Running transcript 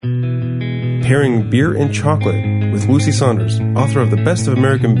Pairing Beer and Chocolate with Lucy Saunders, author of The Best of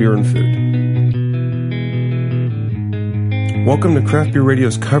American Beer and Food. Welcome to Craft Beer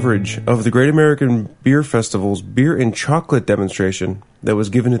Radio's coverage of the Great American Beer Festival's Beer and Chocolate demonstration that was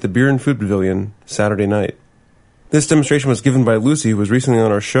given at the Beer and Food Pavilion Saturday night. This demonstration was given by Lucy, who was recently on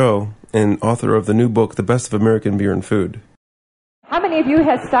our show, and author of the new book, The Best of American Beer and Food. How many of you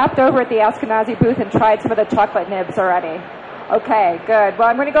have stopped over at the Ashkenazi booth and tried some of the chocolate nibs already? Okay, good. Well,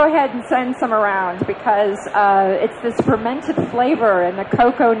 I'm going to go ahead and send some around because it's this fermented flavor in the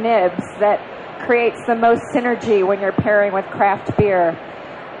cocoa nibs that creates the most synergy when you're pairing with craft beer.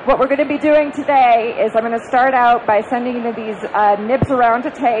 What we're going to be doing today is I'm going to start out by sending you these nibs around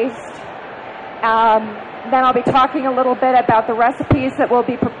to taste. Then I'll be talking a little bit about the recipes that we'll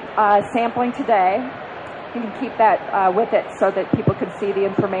be sampling today. You can keep that with it so that people can see the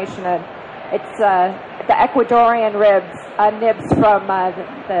information. It's the Ecuadorian nibs from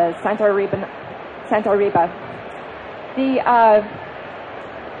the Santa Riba. The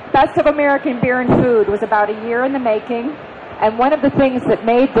Best of American Beer and Food was about a year in the making, and one of the things that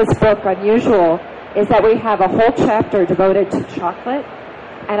made this book unusual is that we have a whole chapter devoted to chocolate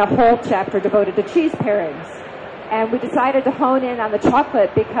and a whole chapter devoted to cheese pairings. And we decided to hone in on the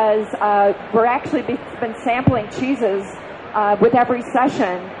chocolate because we're actually been sampling cheeses with every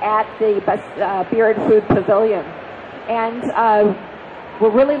session at the Beer and Food Pavilion. And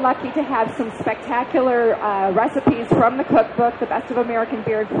we're really lucky to have some spectacular recipes from the cookbook, The Best of American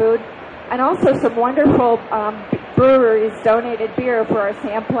Beer and Food, and also some wonderful breweries donated beer for our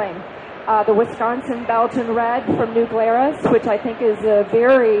sampling. The Wisconsin Belgian Red from New Glarus, which I think is a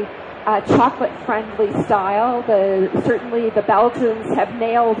very chocolate-friendly style. Certainly the Belgians have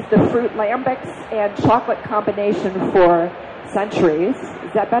nailed the fruit lambics and chocolate combination for centuries.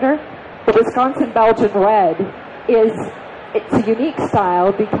 Is that better? The Wisconsin Belgian Red it's a unique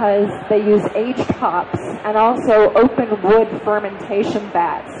style because they use aged hops and also open wood fermentation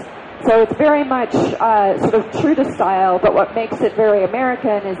vats. So it's very much sort of true to style, but what makes it very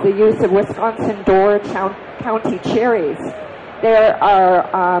American is the use of Wisconsin Door County cherries. There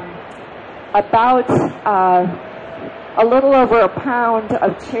are about a little over a pound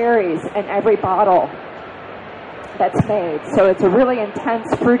of cherries in every bottle that's made. So it's a really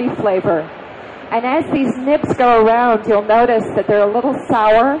intense fruity flavor. And as these nibs go around, you'll notice that they're a little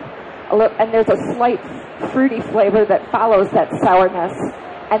sour, and there's a slight fruity flavor that follows that sourness.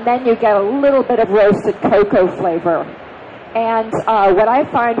 And then you get a little bit of roasted cocoa flavor. And what I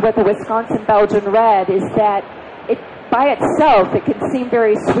find with the Wisconsin Belgian Red is that by itself, it can seem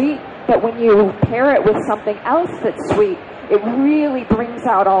very sweet, but when you pair it with something else that's sweet, it really brings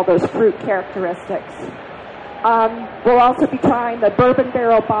out all those fruit characteristics. We'll also be trying the Bourbon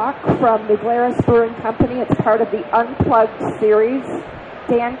Barrel Bock from New Glarus Brewing Company. It's part of the Unplugged series.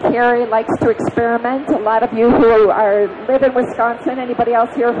 Dan Carey likes to experiment. A lot of you who live in Wisconsin. Anybody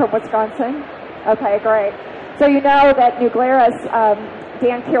else here from Wisconsin? Okay, great. So you know that New Glarus,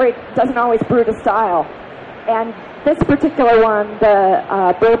 Dan Carey doesn't always brew to style. And this particular one,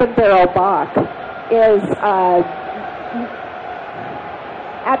 the Bourbon Barrel Bock, is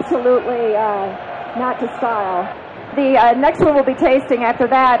absolutely not to style. The next one we'll be tasting after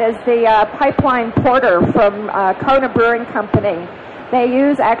that is the Pipeline Porter from Kona Brewing Company. They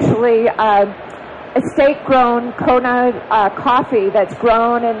use actually estate-grown Kona coffee that's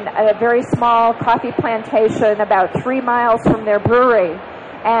grown in a very small coffee plantation about 3 miles from their brewery.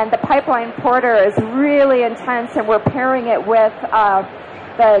 And the Pipeline Porter is really intense, and we're pairing it with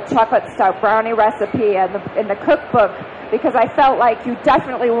the chocolate stout brownie recipe in the cookbook because I felt like you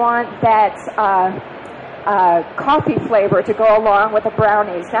definitely want that coffee flavor to go along with the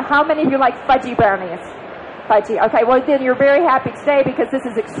brownies. Now, how many of you like fudgy brownies? Fudgy. Okay, well then you're very happy today because this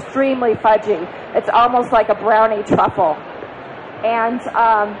is extremely fudgy. It's almost like a brownie truffle. And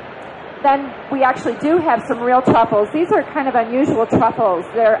then we actually do have some real truffles. These are kind of unusual truffles.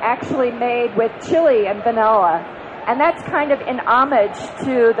 They're actually made with chili and vanilla. And that's kind of in homage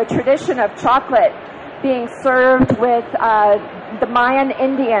to the tradition of chocolate being served with the Mayan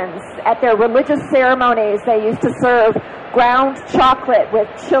Indians. At their religious ceremonies, they used to serve ground chocolate with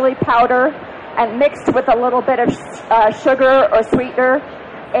chili powder and mixed with a little bit of sugar or sweetener.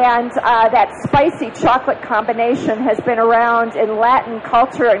 And that spicy chocolate combination has been around in Latin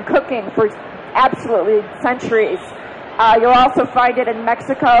culture and cooking for absolutely centuries. You'll also find it in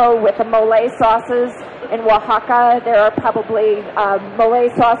Mexico with the mole sauces. In Oaxaca, there are probably mole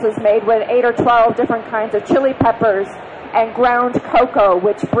sauces made with 8 or 12 different kinds of chili peppers and ground cocoa,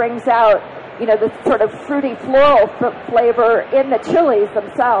 which brings out, the sort of fruity floral flavor in the chilies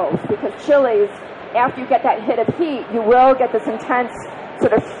themselves. Because chilies, after you get that hit of heat, you will get this intense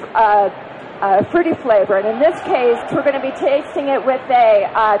sort of fruity flavor. And in this case, we're going to be tasting it with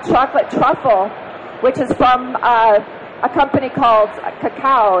a chocolate truffle, which is from a company called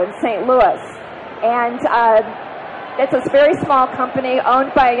Cacao in St. Louis. And it's a very small company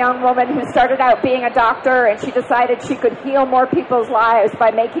owned by a young woman who started out being a doctor, and she decided she could heal more people's lives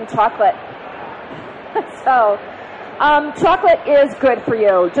by making chocolate. So, chocolate is good for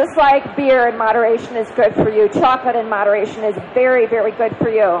you. Just like beer in moderation is good for you, chocolate in moderation is very, very good for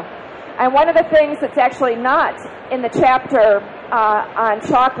you. And one of the things that's actually not in the chapter on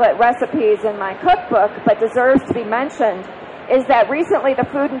chocolate recipes in my cookbook, but deserves to be mentioned, is that recently the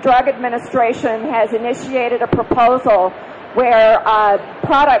Food and Drug Administration has initiated a proposal where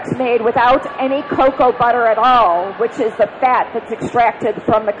products made without any cocoa butter at all, which is the fat that's extracted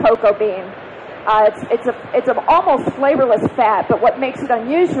from the cocoa bean. It's an almost flavorless fat, but what makes it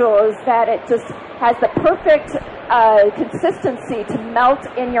unusual is that it just has the perfect consistency to melt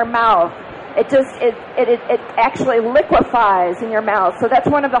in your mouth. It actually liquefies in your mouth. So that's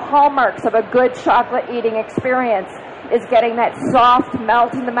one of the hallmarks of a good chocolate eating experience, is getting that soft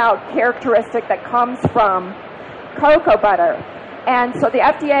melt in the mouth characteristic that comes from cocoa butter. And so the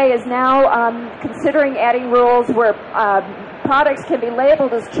FDA is now considering adding rules where products can be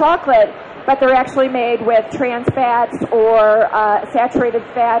labeled as chocolate, but they're actually made with trans fats or saturated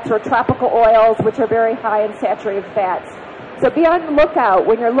fats or tropical oils, which are very high in saturated fats. So be on the lookout.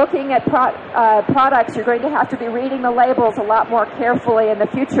 When you're looking at products, you're going to have to be reading the labels a lot more carefully in the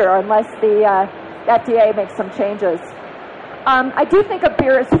future, unless the FDA makes some changes. I do think of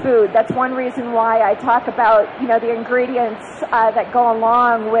beer as food. That's one reason why I talk about, the ingredients that go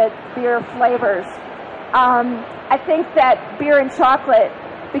along with beer flavors. I think that beer and chocolate,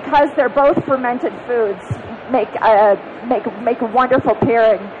 because they're both fermented foods, make a wonderful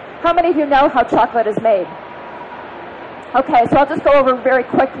pairing. How many of you know how chocolate is made? Okay, so I'll just go over very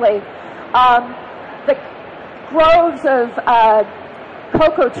quickly. The groves of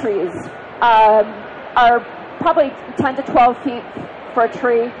cocoa trees are probably 10 to 12 feet for a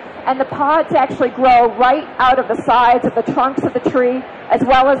tree, and the pods actually grow right out of the sides of the trunks of the tree as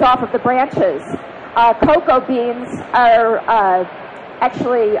well as off of the branches. Cocoa beans are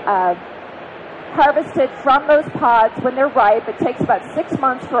actually harvested from those pods when they're ripe. It takes about 6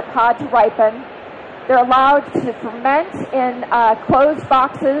 months for a pod to ripen. They're allowed to ferment in closed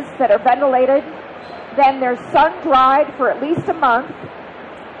boxes that are ventilated. Then they're sun-dried for at least a month.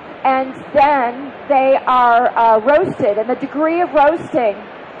 And then they are roasted. And the degree of roasting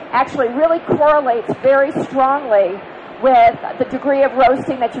actually really correlates very strongly with the degree of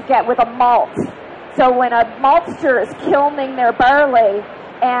roasting that you get with a malt. So when a maltster is kilning their barley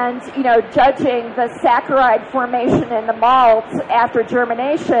and, judging the saccharide formation in the malt after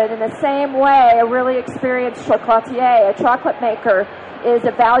germination, in the same way, a really experienced chocolatier, a chocolate maker, is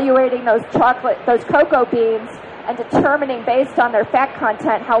evaluating those cocoa beans and determining based on their fat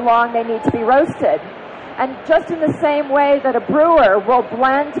content how long they need to be roasted. And just in the same way that a brewer will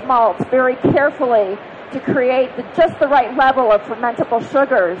blend malts very carefully to create just the right level of fermentable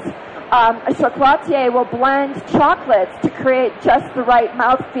sugars, a chocolatier will blend chocolates to create just the right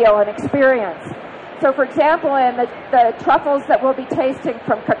mouthfeel and experience. So, for example, in the truffles that we'll be tasting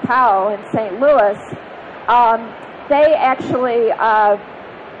from Cacao in St. Louis, they actually,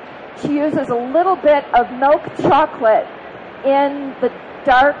 she uses a little bit of milk chocolate in the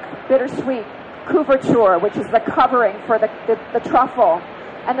dark, bittersweet couverture, which is the covering for the truffle.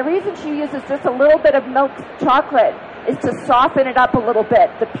 And the reason she uses just a little bit of milk chocolate is to soften it up a little bit.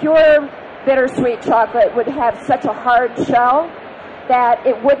 The pure bittersweet chocolate would have such a hard shell that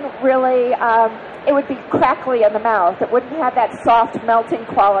it wouldn't really, it would be crackly in the mouth. It wouldn't have that soft melting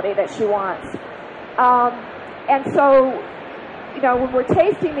quality that she wants. And so, when we're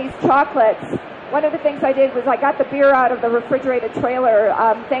tasting these chocolates, one of the things I did was I got the beer out of the refrigerated trailer,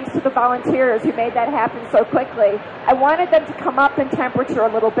 thanks to the volunteers who made that happen so quickly. I wanted them to come up in temperature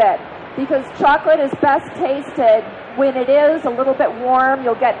a little bit, because chocolate is best tasted when it is a little bit warm.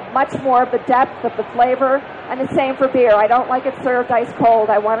 You'll get much more of the depth of the flavor, and the same for beer. I don't like it served ice cold.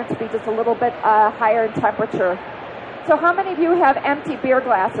 I want it to be just a little bit higher in temperature. So how many of you have empty beer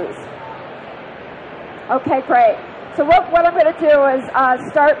glasses? Okay, great. So what I'm going to do is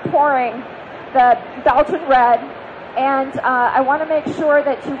start pouring the Belgian Red, and I want to make sure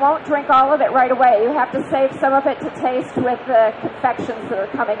that you won't drink all of it right away. You have to save some of it to taste with the confections that are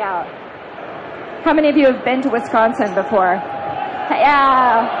coming out. How many of you have been to Wisconsin before?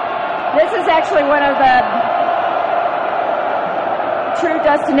 Yeah. This is actually one of the true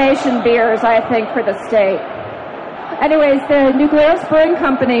destination beers, I think, for the state. Anyways, the New Glarus Brewing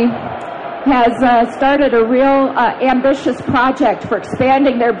Company has started a real ambitious project for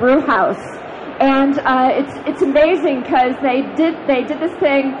expanding their brew house. And it's amazing because they did this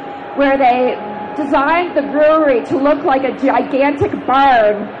thing where they designed the brewery to look like a gigantic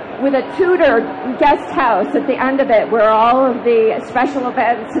barn with a Tudor guest house at the end of it where all of the special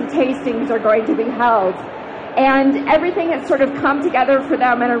events and tastings are going to be held. And everything has sort of come together for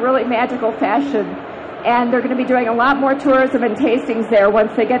them in a really magical fashion. And they're going to be doing a lot more tourism and tastings there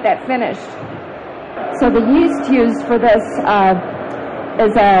once they get that finished. So the yeast used for this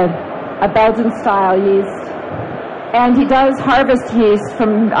is a Belgian-style yeast. And he does harvest yeast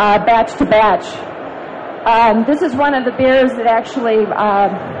from batch to batch. This is one of the beers that actually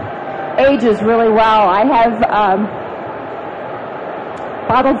ages really well. I have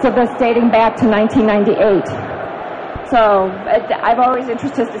bottles of this dating back to 1998. So I'm always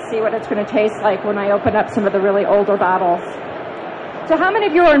interested to see what it's going to taste like when I open up some of the really older bottles. So how many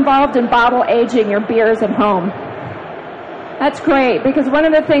of you are involved in bottle aging your beers at home? That's great, because one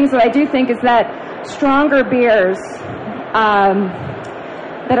of the things that I do think is that stronger beers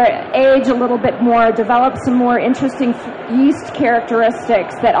that are age a little bit more develop some more interesting yeast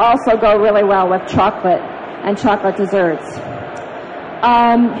characteristics that also go really well with chocolate and chocolate desserts.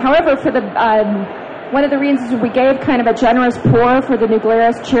 However, for the one of the reasons we gave kind of a generous pour for the New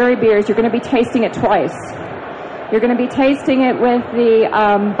Glarus cherry beers, you're going to be tasting it twice. You're going to be tasting it with the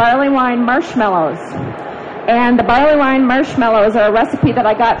barley wine marshmallows. And the barley wine marshmallows are a recipe that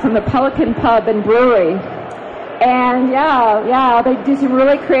I got from the Pelican Pub and Brewery. And yeah, they do some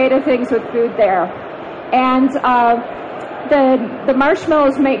really creative things with food there. And the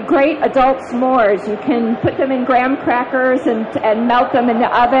marshmallows make great adult s'mores. You can put them in graham crackers and melt them in the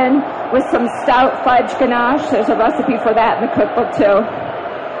oven with some stout fudge ganache. There's a recipe for that in the cookbook too.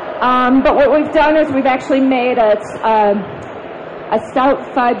 But what we've done is we've actually made a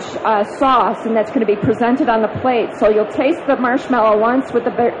stout fudge sauce, and that's going to be presented on the plate. So you'll taste the marshmallow once with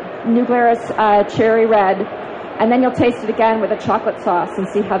the New Glarus Cherry Red, and then you'll taste it again with a chocolate sauce and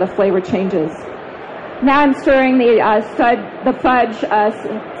see how the flavor changes. Now I'm stirring the fudge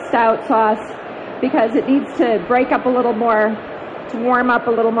stout sauce because it needs to break up a little more, to warm up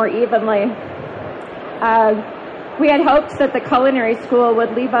a little more evenly. We had hopes that the culinary school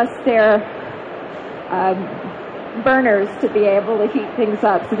would leave us their burners to be able to heat things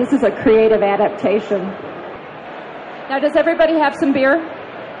up. So this is a creative adaptation. Now, does everybody have some beer?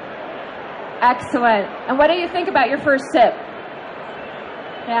 Excellent. And what do you think about your first sip?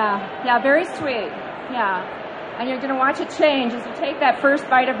 Yeah, very sweet. Yeah. And you're going to watch it change as you take that first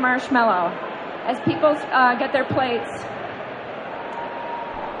bite of marshmallow. As people get their plates,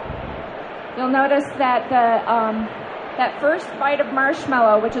 you'll notice that that first bite of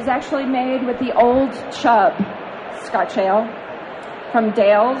marshmallow, which is actually made with the Old Chub Scotch Ale from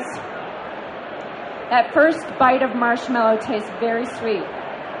Dale's, that first bite of marshmallow tastes very sweet.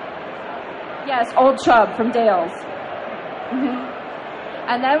 Yes, Old Chub from Dale's. Mm-hmm.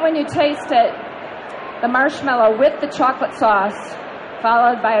 And then when you taste it, the marshmallow with the chocolate sauce,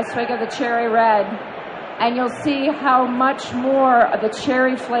 followed by a swig of the cherry red, and you'll see how much more of the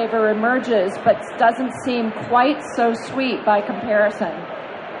cherry flavor emerges, but doesn't seem quite so sweet by comparison.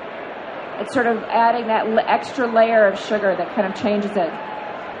 It's sort of adding that extra layer of sugar that kind of changes it.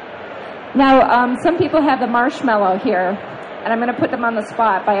 Now, some people have the marshmallow here, and I'm going to put them on the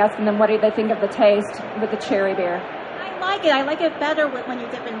spot by asking them what do they think of the taste with the cherry beer. I like it. I like it better when you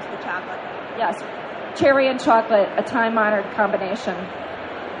dip into the chocolate. Yes, cherry and chocolate, a time-honored combination.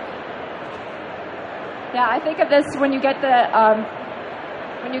 Yeah, I think of this when you get the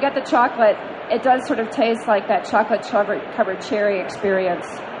chocolate, it does sort of taste like that chocolate-covered cherry experience.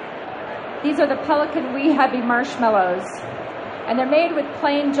 These are the Pelican Wee Heavy marshmallows, and they're made with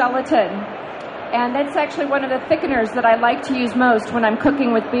plain gelatin. And that's actually one of the thickeners that I like to use most when I'm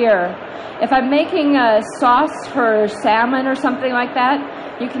cooking with beer. If I'm making a sauce for salmon or something like that,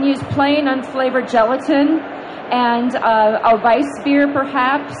 you can use plain unflavored gelatin and a rice beer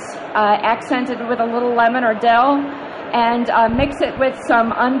perhaps, accented with a little lemon or dill, and mix it with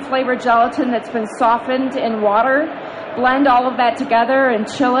some unflavored gelatin that's been softened in water. Blend all of that together and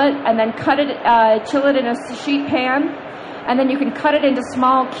chill it, and then chill it in a sheet pan, and then you can cut it into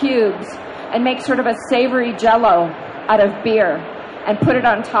small cubes and make sort of a savory jello out of beer and put it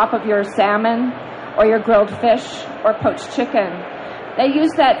on top of your salmon or your grilled fish or poached chicken. They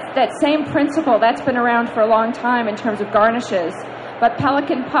use that same principle. That's been around for a long time in terms of garnishes. But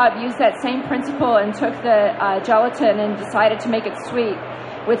Pelican Pub used that same principle and took the gelatin and decided to make it sweet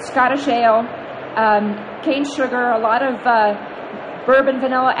with Scottish ale, cane sugar, a lot of bourbon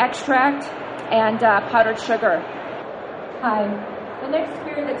vanilla extract, and powdered sugar. The next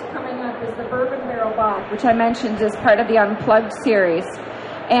beer that's coming up is the Bourbon Barrel Bock, which I mentioned as part of the Unplugged series.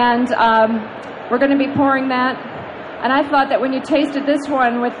 And We're going to be pouring that. And I thought that when you tasted this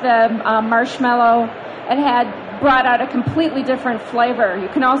one with the marshmallow, it had brought out a completely different flavor. You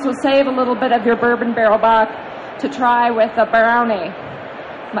can also save a little bit of your bourbon barrel bock to try with a brownie.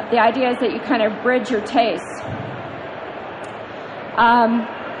 But the idea is that you kind of bridge your tastes.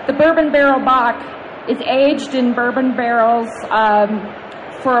 The bourbon barrel bock is aged in bourbon barrels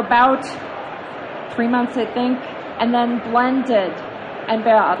for about 3 months, I think, and then blended and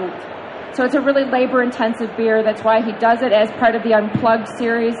bottled. So it's a really labor-intensive beer. That's why he does it as part of the Unplugged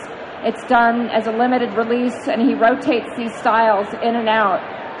series. It's done as a limited release, and he rotates these styles in and out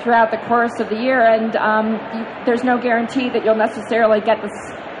throughout the course of the year. And there's no guarantee that you'll necessarily get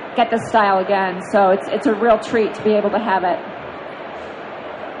this style again. So it's a real treat to be able to have it.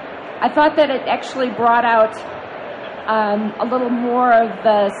 I thought that it actually brought out a little more of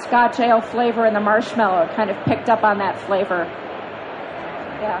the Scotch ale flavor in the marshmallow. It kind of picked up on that flavor.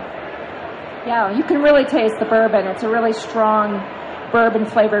 Yeah, you can really taste the bourbon. It's a really strong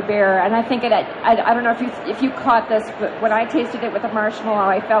bourbon-flavored beer, and I think I don't know if you caught this, but when I tasted it with the marshmallow,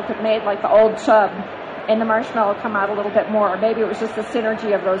 I felt it made like the old chub and the marshmallow come out a little bit more. Maybe it was just the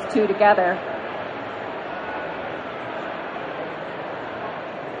synergy of those two together.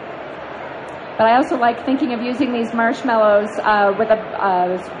 But I also like thinking of using these marshmallows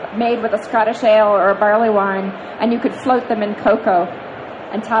made with a Scottish ale or a barley wine, and you could float them in cocoa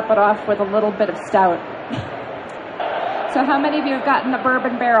and top it off with a little bit of stout. So how many of you have gotten the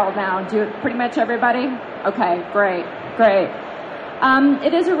bourbon barrel now? Pretty much everybody? Okay, great.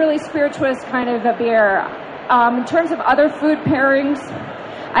 It is a really spirituous kind of a beer. In terms of other food pairings,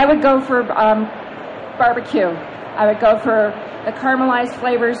 I would go for barbecue. I would go for the caramelized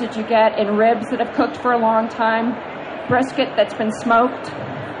flavors that you get in ribs that have cooked for a long time, brisket that's been smoked,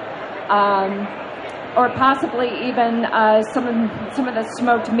 or possibly even some of the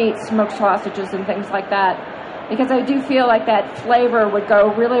smoked meats, smoked sausages and things like that. Because I do feel like that flavor would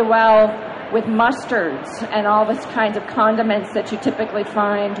go really well with mustards and all this kinds of condiments that you typically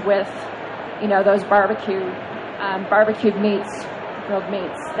find with, those barbecued meats, grilled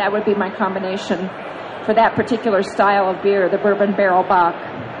meats. That would be my combination for that particular style of beer, the bourbon barrel bock.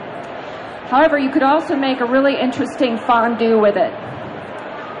 However, you could also make a really interesting fondue with it.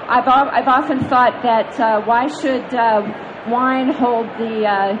 I've often thought that why should wine hold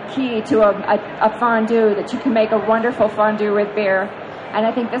the key to a fondue, that you can make a wonderful fondue with beer. And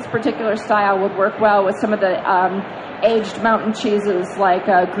I think this particular style would work well with some of the aged mountain cheeses like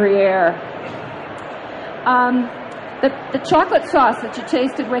Gruyere. The chocolate sauce that you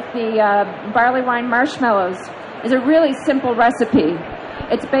tasted with the barley wine marshmallows is a really simple recipe.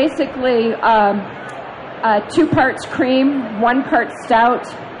 It's basically 2 parts cream, 1 part stout,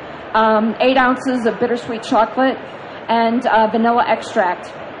 8 ounces of bittersweet chocolate, and vanilla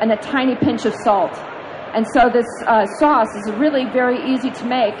extract, and a tiny pinch of salt. And so this sauce is really very easy to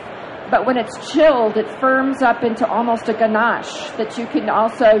make, but when it's chilled, it firms up into almost a ganache that you can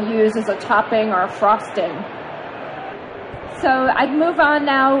also use as a topping or a frosting. So I'd move on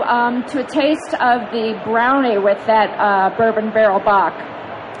now to a taste of the brownie with that bourbon barrel bock.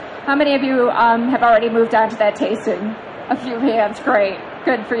 How many of you have already moved on to that tasting? A few hands, great.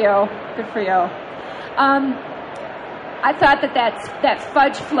 Good for you. I thought that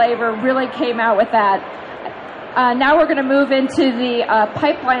fudge flavor really came out with that. Now we're going to move into the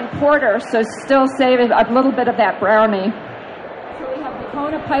pipeline porter, so still save a little bit of that brownie. So we have the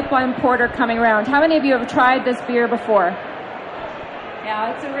Kona pipeline porter coming around. How many of you have tried this beer before?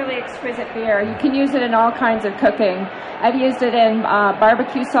 Yeah, it's a really exquisite beer. You can use it in all kinds of cooking. I've used it in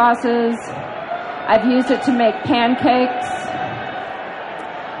barbecue sauces. I've used it to make pancakes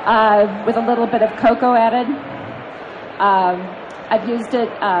with a little bit of cocoa added. I've used it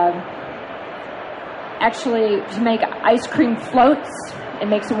actually to make ice cream floats. It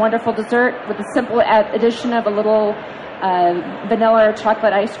makes a wonderful dessert with the simple addition of a little vanilla or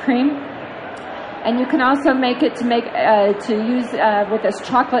chocolate ice cream. And you can also make it to use with this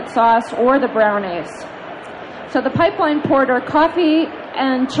chocolate sauce or the brownies. So the pipeline porter, coffee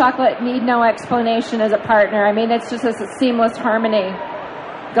and chocolate need no explanation as a partner. I mean, it's just a seamless harmony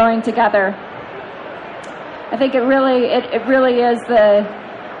going together. I think it really is the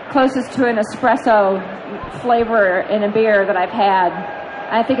closest to an espresso flavor in a beer that I've had.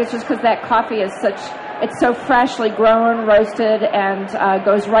 I think it's just because that coffee is it's so freshly grown, roasted, and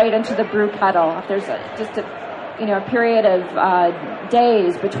goes right into the brew kettle. There's a period of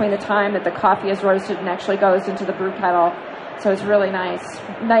days between the time that the coffee is roasted and actually goes into the brew kettle. So it's really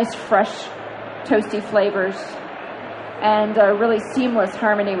nice, fresh, toasty flavors, and a really seamless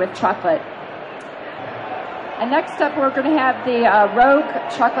harmony with chocolate. And next up, we're going to have the Rogue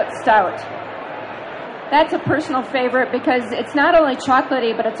Chocolate Stout. That's a personal favorite because it's not only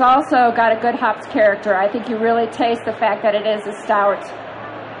chocolatey, but it's also got a good hops character. I think you really taste the fact that it is a stout.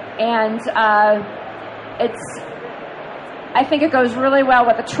 And I think it goes really well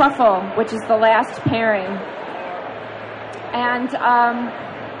with the truffle, which is the last pairing. And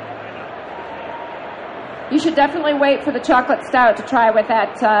you should definitely wait for the chocolate stout to try with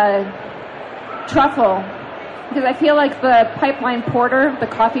that truffle, because I feel like the pipeline porter, the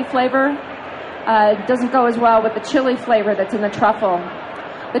coffee flavor, doesn't go as well with the chili flavor that's in the truffle.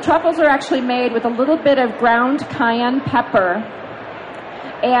 The truffles are actually made with a little bit of ground cayenne pepper,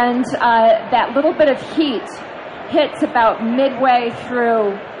 and that little bit of heat hits about midway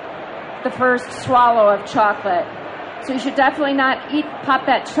through the first swallow of chocolate. So you should definitely not pop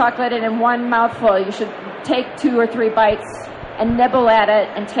that chocolate in one mouthful. You should take 2 or 3 bites and nibble at it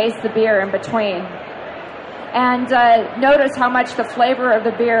and taste the beer in between. And notice how much the flavor of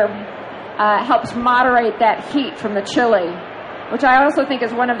the beer helps moderate that heat from the chili, which I also think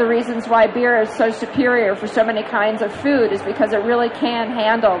is one of the reasons why beer is so superior for so many kinds of food, is because it really can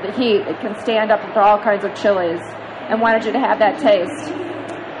handle the heat. It can stand up to all kinds of chilies, and wanted you to have that taste.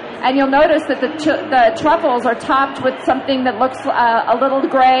 And you'll notice that the truffles are topped with something that looks a little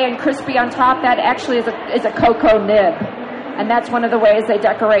gray and crispy on top. That actually is a cocoa nib, and that's one of the ways they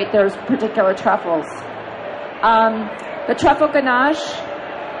decorate those particular truffles. The truffle ganache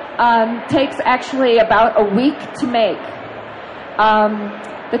takes actually about a week to make.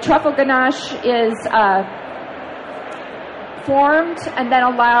 The truffle ganache is formed and then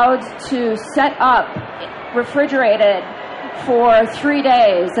allowed to set up, refrigerated for 3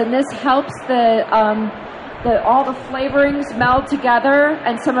 days, and this helps all the flavorings meld together,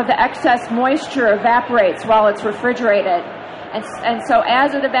 and some of the excess moisture evaporates while it's refrigerated. And so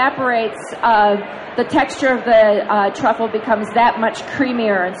as it evaporates, the texture of the truffle becomes that much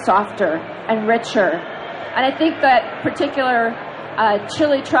creamier and softer and richer. And I think that particular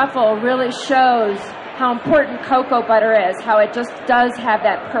chili truffle really shows how important cocoa butter is, how it just does have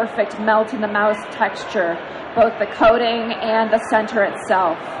that perfect melt-in-the-mouth texture, both the coating and the center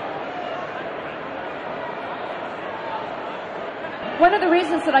itself. One of the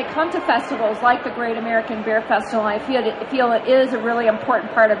reasons that I come to festivals like the Great American Beer Festival, and I feel it is a really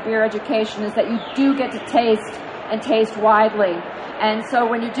important part of beer education, is that you do get to taste and taste widely. And so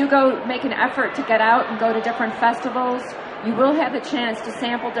when you do go make an effort to get out and go to different festivals, you will have the chance to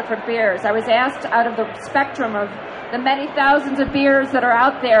sample different beers. I was asked, out of the spectrum of the many thousands of beers that are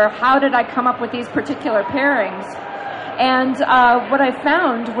out there, how did I come up with these particular pairings? And what I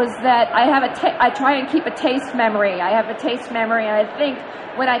found was that I try and keep a taste memory. I have a taste memory, and I think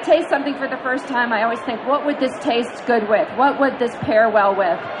when I taste something for the first time, I always think, what would this taste good with? What would this pair well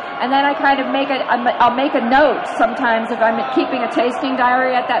with? And then I kind of I'll make a note sometimes if I'm keeping a tasting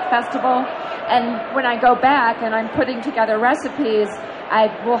diary at that festival. And when I go back and I'm putting together recipes, I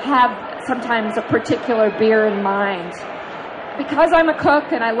will have sometimes a particular beer in mind. Because I'm a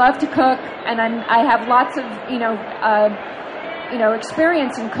cook and I love to cook, and I have lots of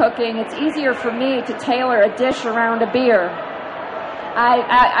experience in cooking, it's easier for me to tailor a dish around a beer.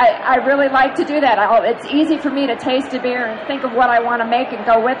 I really like to do that. It's easy for me to taste a beer and think of what I want to make and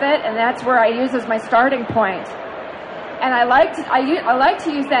go with it, and that's where I use as my starting point. And I like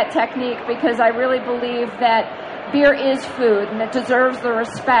to use that technique because I really believe that beer is food, and it deserves the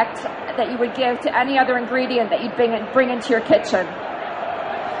respect that you would give to any other ingredient that you'd bring into your kitchen.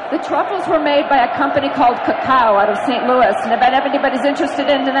 The truffles were made by a company called Cacao out of St. Louis, and if anybody's interested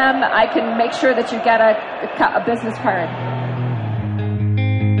in them, I can make sure that you get a business card.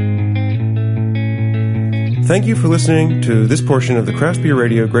 Thank you for listening to this portion of the Craft Beer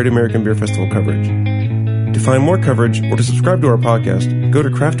Radio Great American Beer Festival coverage. To find more coverage or to subscribe to our podcast, go to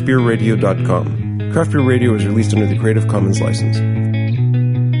craftbeerradio.com. Craft Beer Radio is released under the Creative Commons license.